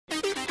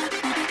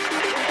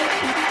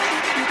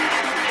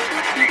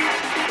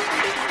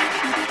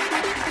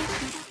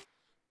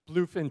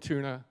Bluefin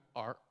tuna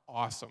are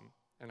awesome.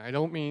 And I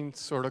don't mean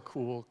sort of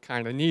cool,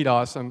 kind of neat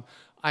awesome.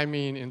 I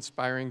mean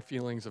inspiring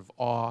feelings of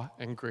awe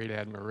and great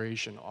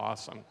admiration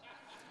awesome.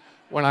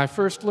 When I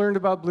first learned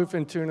about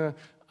bluefin tuna,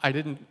 I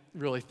didn't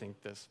really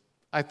think this.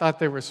 I thought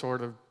they were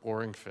sort of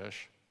boring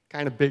fish,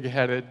 kind of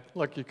big-headed.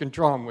 Look, you can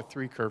draw them with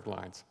 3 curved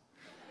lines.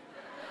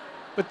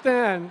 But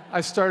then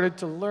I started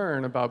to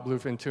learn about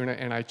bluefin tuna,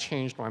 and I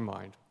changed my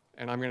mind.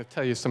 And I'm going to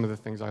tell you some of the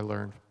things I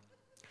learned.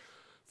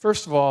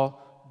 First of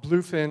all,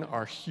 bluefin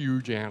are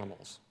huge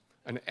animals.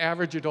 An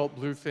average adult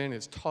bluefin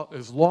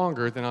is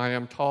longer than I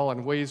am tall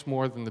and weighs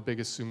more than the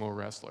biggest sumo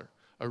wrestler.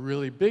 A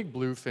really big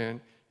bluefin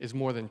is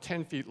more than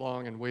 10 feet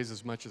long and weighs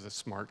as much as a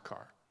smart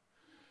car.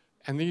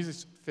 And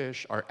these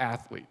fish are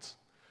athletes.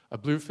 A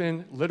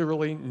bluefin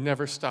literally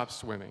never stops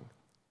swimming.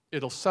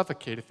 It'll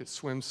suffocate if it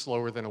swims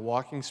slower than a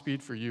walking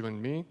speed for you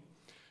and me,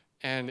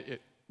 and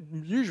it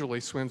usually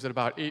swims at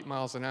about 8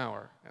 miles an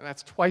hour, and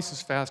that's twice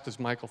as fast as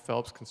Michael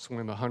Phelps can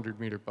swim a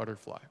 100-meter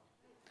butterfly.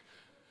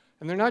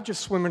 And they're not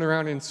just swimming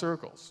around in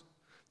circles.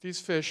 These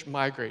fish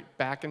migrate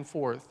back and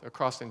forth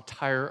across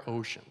entire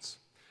oceans.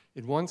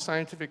 In one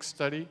scientific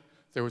study,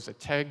 there was a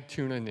tagged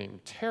tuna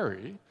named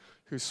Terry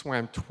who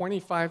swam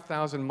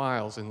 25,000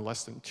 miles in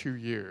less than 2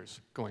 years,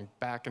 going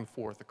back and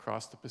forth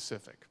across the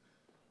Pacific.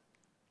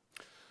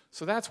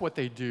 So that's what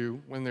they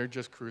do when they're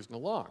just cruising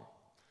along.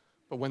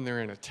 But when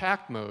they're in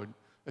attack mode,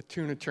 a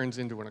tuna turns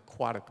into an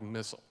aquatic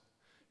missile.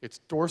 Its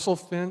dorsal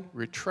fin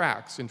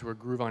retracts into a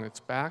groove on its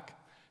back,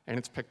 and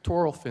its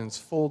pectoral fins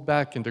fold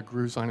back into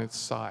grooves on its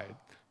side,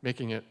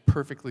 making it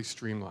perfectly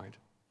streamlined.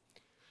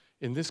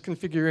 In this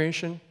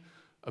configuration,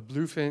 a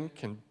bluefin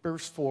can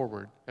burst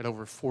forward at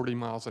over 40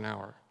 miles an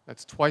hour.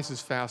 That's twice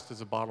as fast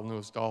as a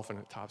bottlenose dolphin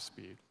at top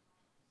speed.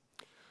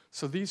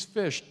 So these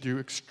fish do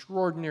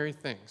extraordinary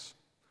things.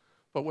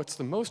 But what's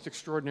the most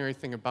extraordinary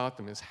thing about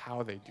them is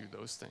how they do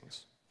those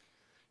things.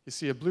 You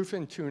see, a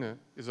bluefin tuna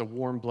is a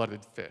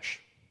warm-blooded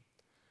fish.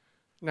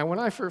 Now, when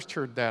I first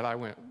heard that, I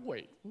went,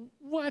 wait,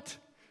 what?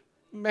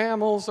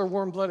 Mammals are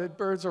warm-blooded,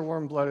 birds are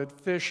warm-blooded,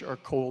 fish are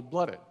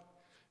cold-blooded.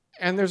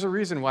 And there's a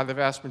reason why the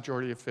vast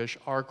majority of fish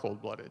are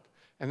cold-blooded,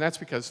 and that's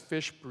because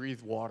fish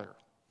breathe water.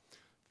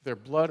 Their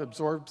blood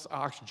absorbs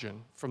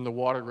oxygen from the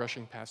water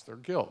rushing past their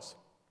gills.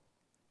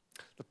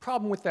 The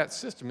problem with that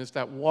system is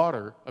that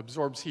water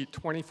absorbs heat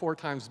 24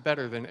 times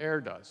better than air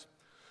does.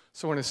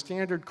 So in a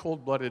standard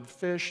cold-blooded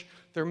fish,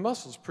 their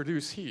muscles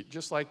produce heat,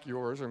 just like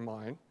yours or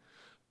mine,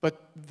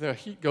 but the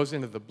heat goes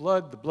into the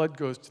blood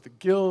goes to the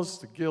gills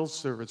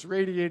serve as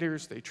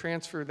radiators, they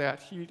transfer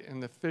that heat,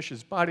 and the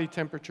fish's body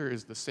temperature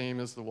is the same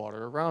as the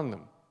water around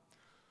them.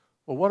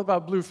 Well, what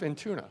about bluefin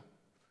tuna?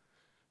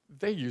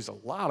 They use a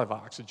lot of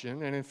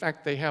oxygen, and in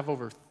fact, they have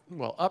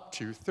up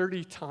to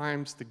 30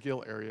 times the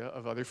gill area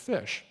of other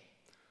fish.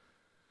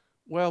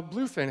 Well,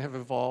 bluefin have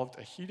evolved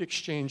a heat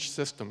exchange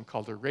system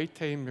called a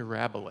rete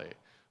mirabile,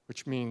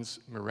 which means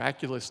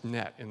miraculous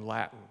net in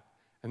Latin.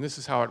 And this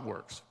is how it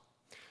works.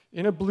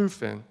 In a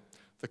bluefin,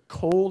 the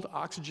cold,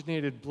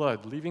 oxygenated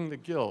blood leaving the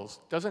gills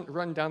doesn't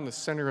run down the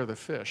center of the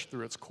fish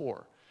through its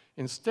core.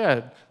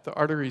 Instead, the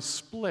arteries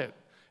split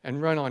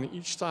and run on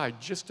each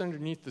side just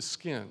underneath the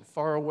skin,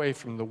 far away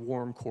from the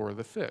warm core of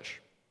the fish.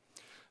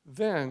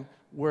 Then,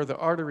 where the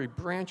artery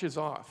branches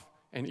off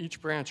and each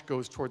branch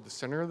goes toward the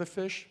center of the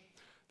fish,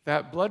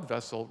 that blood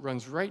vessel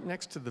runs right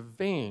next to the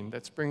vein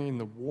that's bringing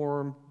the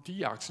warm,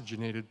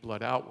 deoxygenated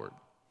blood outward.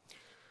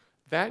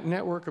 That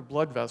network of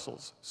blood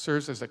vessels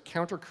serves as a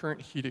countercurrent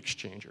heat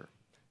exchanger,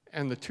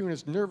 and the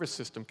tuna's nervous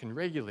system can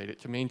regulate it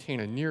to maintain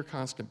a near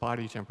constant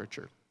body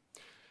temperature.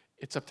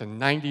 It's up to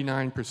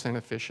 99%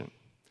 efficient.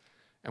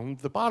 And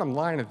the bottom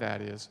line of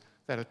that is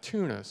that a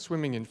tuna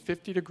swimming in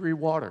 50-degree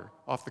water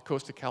off the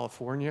coast of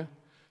California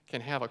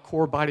can have a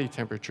core body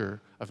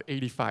temperature of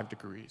 85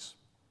 degrees.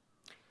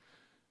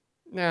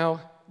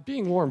 Now,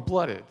 being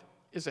warm-blooded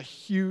is a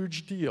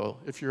huge deal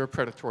if you're a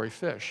predatory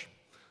fish.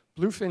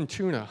 Bluefin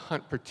tuna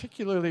hunt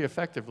particularly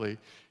effectively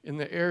in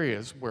the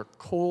areas where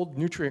cold,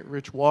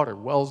 nutrient-rich water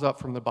wells up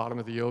from the bottom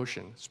of the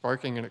ocean,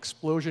 sparking an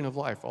explosion of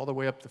life all the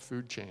way up the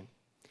food chain.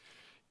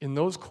 In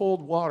those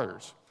cold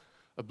waters,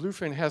 a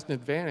bluefin has an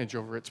advantage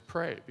over its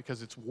prey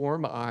because its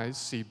warm eyes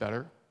see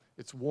better,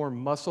 its warm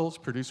muscles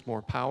produce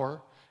more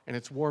power, and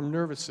its warm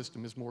nervous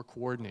system is more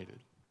coordinated.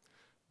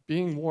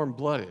 Being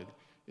warm-blooded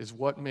is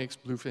what makes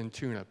bluefin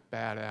tuna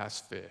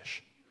badass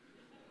fish.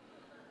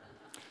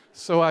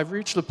 So I've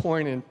reached the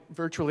point in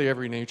virtually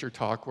every nature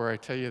talk where I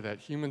tell you that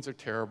humans are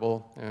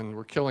terrible and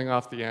we're killing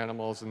off the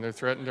animals and they're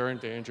threatened or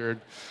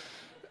endangered.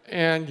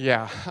 And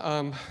yeah,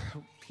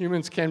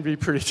 humans can be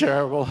pretty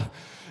terrible.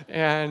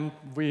 And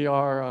we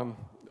are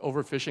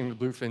overfishing the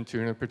bluefin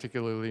tuna,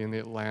 particularly in the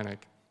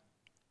Atlantic.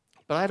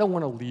 But I don't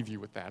want to leave you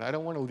with that. I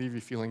don't want to leave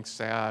you feeling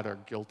sad or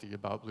guilty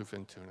about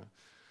bluefin tuna.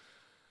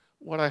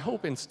 What I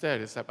hope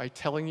instead is that by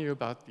telling you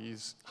about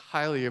these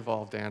highly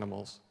evolved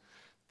animals,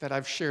 that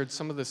I've shared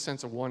some of the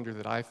sense of wonder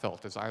that I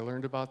felt as I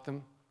learned about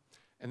them,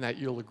 and that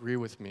you'll agree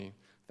with me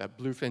that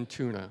bluefin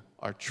tuna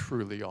are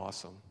truly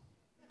awesome.